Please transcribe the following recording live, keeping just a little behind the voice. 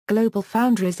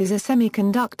GlobalFoundries is a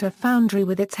semiconductor foundry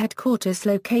with its headquarters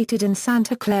located in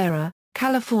Santa Clara,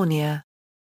 California.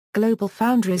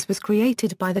 GlobalFoundries was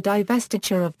created by the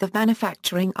divestiture of the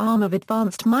manufacturing arm of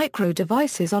Advanced Micro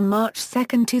Devices on March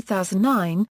 2,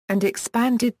 2009, and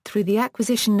expanded through the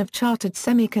acquisition of Chartered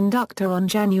Semiconductor on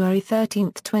January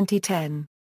 13, 2010.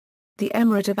 The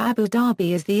Emirate of Abu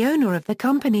Dhabi is the owner of the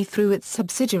company through its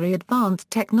subsidiary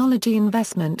Advanced Technology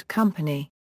Investment Company.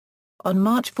 On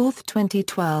March 4,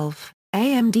 2012,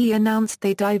 AMD announced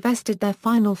they divested their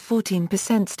final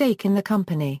 14% stake in the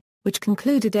company, which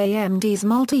concluded AMD's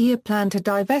multi-year plan to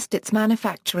divest its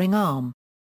manufacturing arm.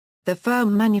 The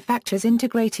firm manufactures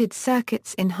integrated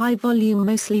circuits in high volume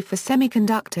mostly for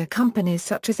semiconductor companies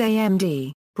such as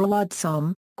AMD,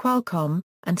 Broadcom, Qualcomm,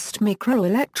 and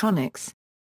STMicroelectronics.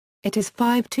 It has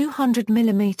 5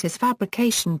 200mm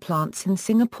fabrication plants in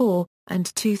Singapore,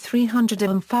 and 2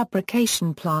 300mm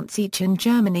fabrication plants each in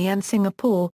Germany and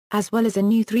Singapore, as well as a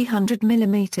new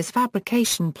 300mm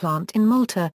fabrication plant in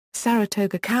Malta,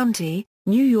 Saratoga County,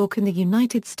 New York in the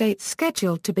United States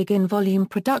scheduled to begin volume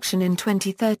production in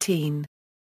 2013.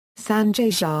 Sanjay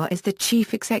Jha is the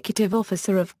Chief Executive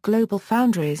Officer of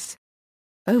GlobalFoundries.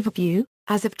 Overview: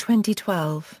 as of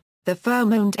 2012, the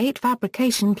firm owned 8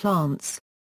 fabrication plants.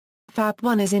 Fab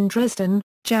 1 is in Dresden,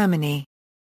 Germany.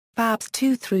 Fabs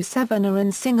 2 through 7 are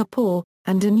in Singapore,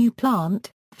 and a new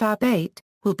plant, Fab 8,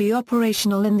 will be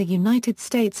operational in the United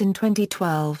States in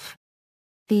 2012.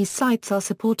 These sites are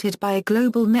supported by a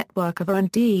global network of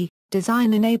R&D,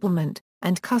 design enablement,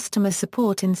 and customer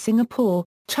support in Singapore,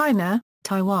 China,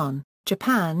 Taiwan,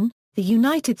 Japan, the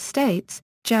United States,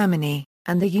 Germany,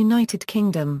 and the United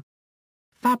Kingdom.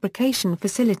 Fabrication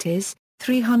Facilities: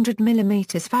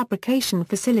 300mm fabrication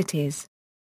facilities.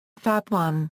 Fab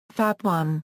 1,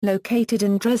 located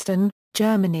in Dresden,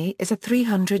 Germany is a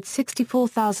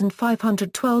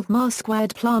 364,512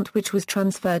 m² plant which was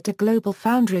transferred to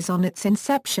GlobalFoundries on its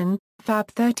inception. Fab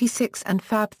 36 and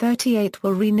Fab 38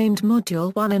 were renamed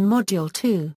Module 1 and Module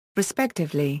 2,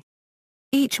 respectively.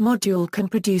 Each module can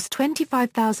produce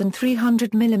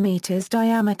 25,300mm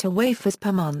diameter wafers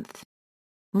per month.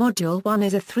 Module 1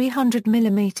 is a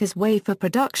 300mm wafer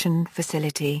production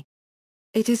facility.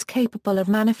 It is capable of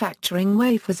manufacturing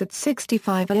wafers at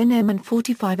 65 nm and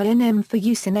 45 nm for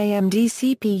use in AMD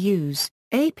CPUs,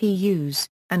 APUs,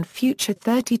 and future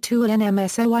 32 nm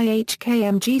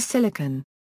SOIHKMG silicon.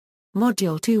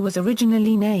 Module 2 was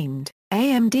originally named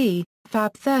AMD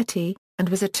Fab 30, and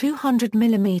was a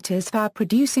 200mm fab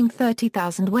producing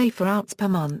 30,000 wafer outs per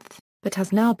month, but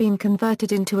has now been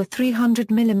converted into a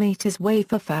 300mm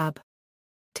wafer fab.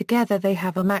 Together they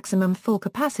have a maximum full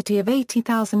capacity of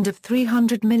 80,000 of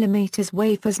 300mm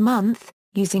wafers month,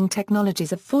 using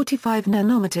technologies of 45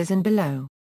 nanometers and below.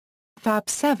 Fab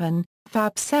 7,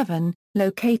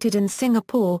 located in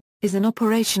Singapore, is an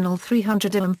operational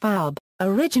 300mm fab,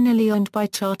 originally owned by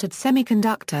Chartered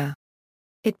Semiconductor.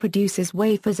 It produces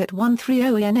wafers at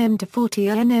 130 nm to 40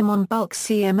 nm on bulk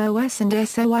CMOS and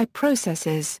SOI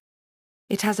processes.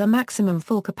 It has a maximum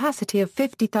full capacity of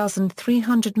 50,000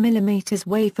 300mm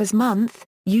wafers month,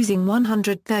 using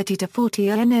 130 to 40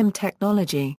 nm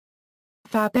technology.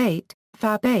 Fab 8,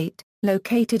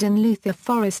 located in Luther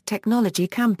Forest Technology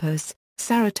Campus,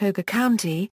 Saratoga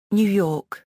County, New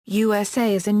York,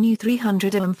 USA is a new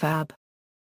 300mm fab.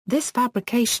 This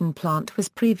fabrication plant was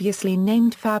previously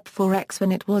named Fab 4X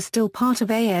when it was still part of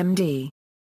AMD.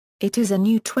 It is a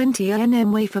new 20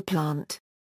 nm wafer plant.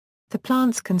 The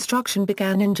plant's construction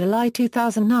began in July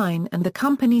 2009 and the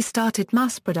company started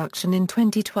mass production in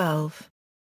 2012.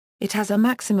 It has a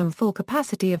maximum full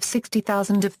capacity of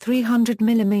 60,000 of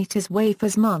 300mm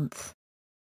wafers month.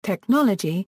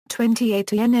 Technology: 28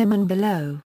 nm and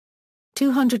below.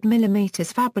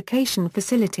 200mm fabrication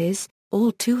facilities: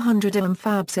 all 200mm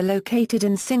fabs are located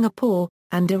in Singapore,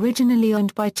 and originally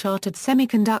owned by Chartered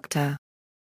Semiconductor.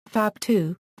 Fab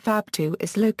 2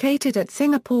 is located at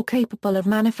Singapore, capable of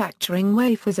manufacturing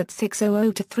wafers at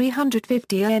 600 to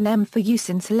 350 nm for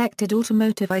use in selected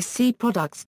automotive IC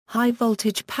products,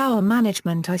 high-voltage power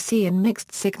management IC and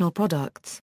mixed-signal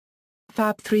products.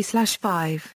 Fab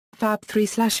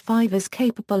 3/5 is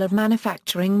capable of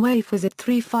manufacturing wafers at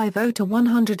 350 to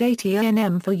 180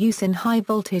 nm for use in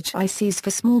high-voltage ICs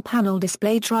for small panel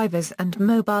display drivers and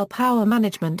mobile power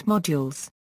management modules.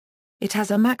 It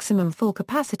has a maximum full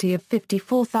capacity of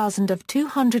 54,000 of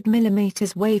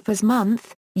 200mm wafers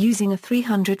month, using a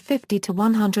 350 to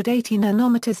 180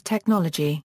 nanometers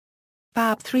technology.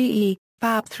 Fab 3E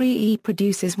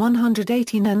produces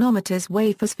 180 nanometers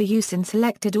wafers for use in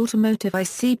selected automotive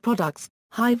IC products,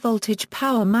 high-voltage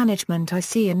power management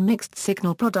IC and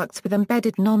mixed-signal products with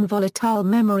embedded non-volatile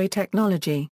memory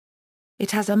technology. It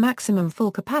has a maximum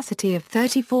full capacity of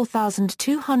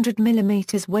 34,200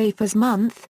 mm wafers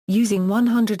month, using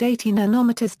 180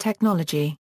 nanometers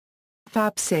technology.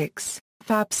 Fab 6.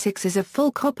 Fab 6 is a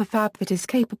full copper fab that is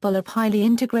capable of highly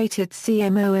integrated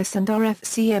CMOS and RF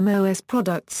CMOS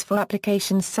products for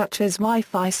applications such as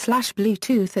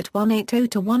Wi-Fi/Bluetooth at 180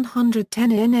 to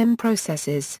 110 nm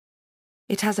processes.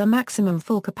 It has a maximum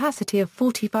full capacity of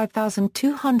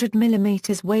 45,200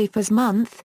 mm wafers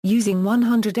month, using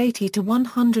 180 to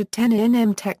 110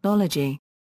 nm technology.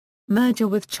 Merger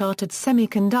with Chartered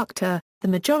Semiconductor, the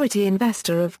majority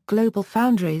investor of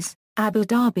GlobalFoundries, Abu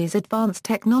Dhabi's advanced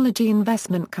technology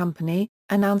investment company,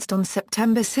 announced on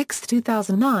September 6,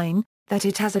 2009, that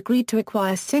it has agreed to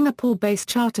acquire Singapore-based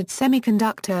Chartered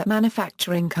Semiconductor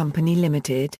Manufacturing Company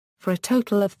Limited, for a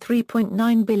total of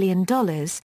 $3.9 billion,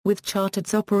 with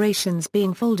Chartered's operations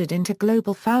being folded into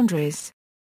GlobalFoundries.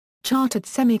 Chartered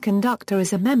Semiconductor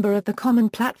is a member of the Common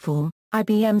Platform,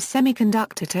 IBM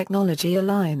Semiconductor Technology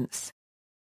Alliance.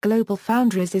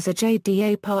 GlobalFoundries is a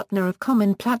JDA partner of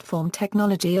Common Platform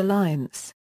Technology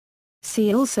Alliance.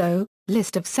 See also,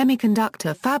 List of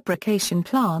semiconductor fabrication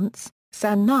plants,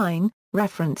 SAN 9,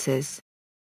 references.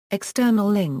 External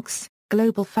links,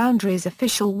 GlobalFoundries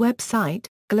official website,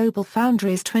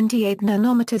 GlobalFoundries 28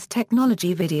 nanometers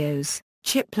technology videos,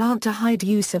 chip plant to hide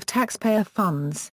use of taxpayer funds.